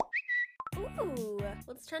Ooh,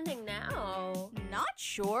 what's trending now? Not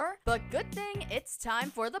sure, but good thing it's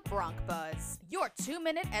time for the Bronc Buzz, your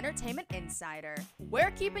 2-minute entertainment insider.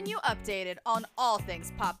 We're keeping you updated on all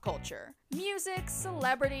things pop culture. Music,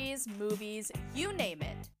 celebrities, movies, you name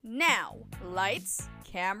it. Now, lights,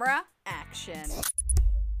 camera, action.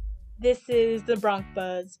 This is the Bronc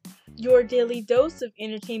Buzz, your daily dose of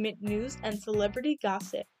entertainment news and celebrity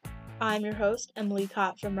gossip. I'm your host, Emily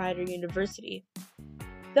Katt from Rider University.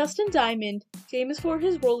 Dustin Diamond, famous for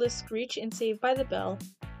his role as Screech in Saved by the Bell,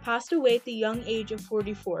 passed away at the young age of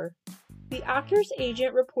 44. The actor's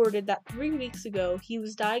agent reported that 3 weeks ago he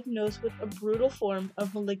was diagnosed with a brutal form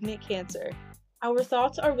of malignant cancer. Our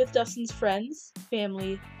thoughts are with Dustin's friends,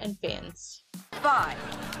 family, and fans. 5,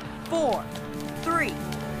 4, 3,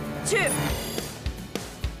 2.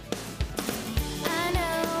 I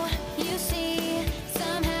know, you see,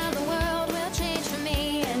 somehow the world will change for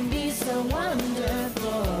me and be so wonderful.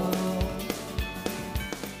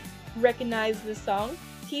 Recognize this song?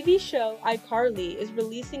 TV show iCarly is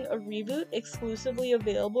releasing a reboot exclusively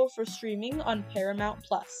available for streaming on Paramount+.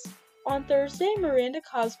 On Thursday, Miranda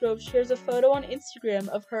Cosgrove shares a photo on Instagram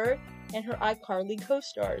of her and her iCarly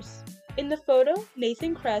co-stars. In the photo,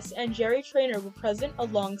 Nathan Kress and Jerry Trainor were present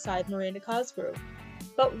alongside Miranda Cosgrove.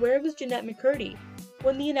 But where was Jeanette McCurdy?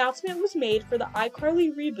 When the announcement was made for the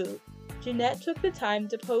iCarly reboot, Jeanette took the time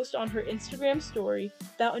to post on her Instagram story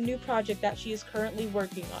about a new project that she is currently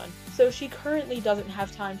working on. So she currently doesn't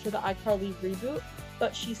have time for the iCarly reboot,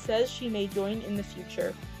 but she says she may join in the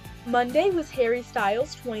future. Monday was Harry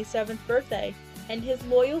Styles' 27th birthday, and his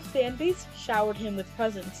loyal fanbase showered him with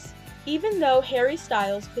presents. Even though Harry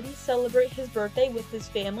Styles couldn't celebrate his birthday with his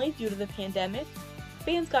family due to the pandemic,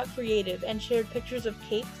 fans got creative and shared pictures of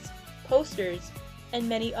cakes, posters, and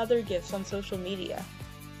many other gifts on social media.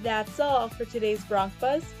 That's all for today's Bronc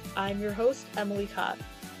Buzz. I'm your host, Emily Katt.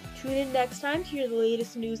 Tune in next time to hear the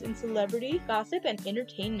latest news in celebrity, gossip, and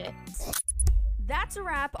entertainment. That's a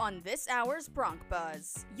wrap on this hour's Bronc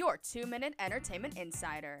Buzz, your 2-minute entertainment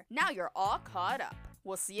insider. Now you're all caught up.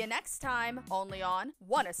 We'll see you next time, only on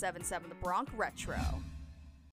 107.7 The Bronc Retro.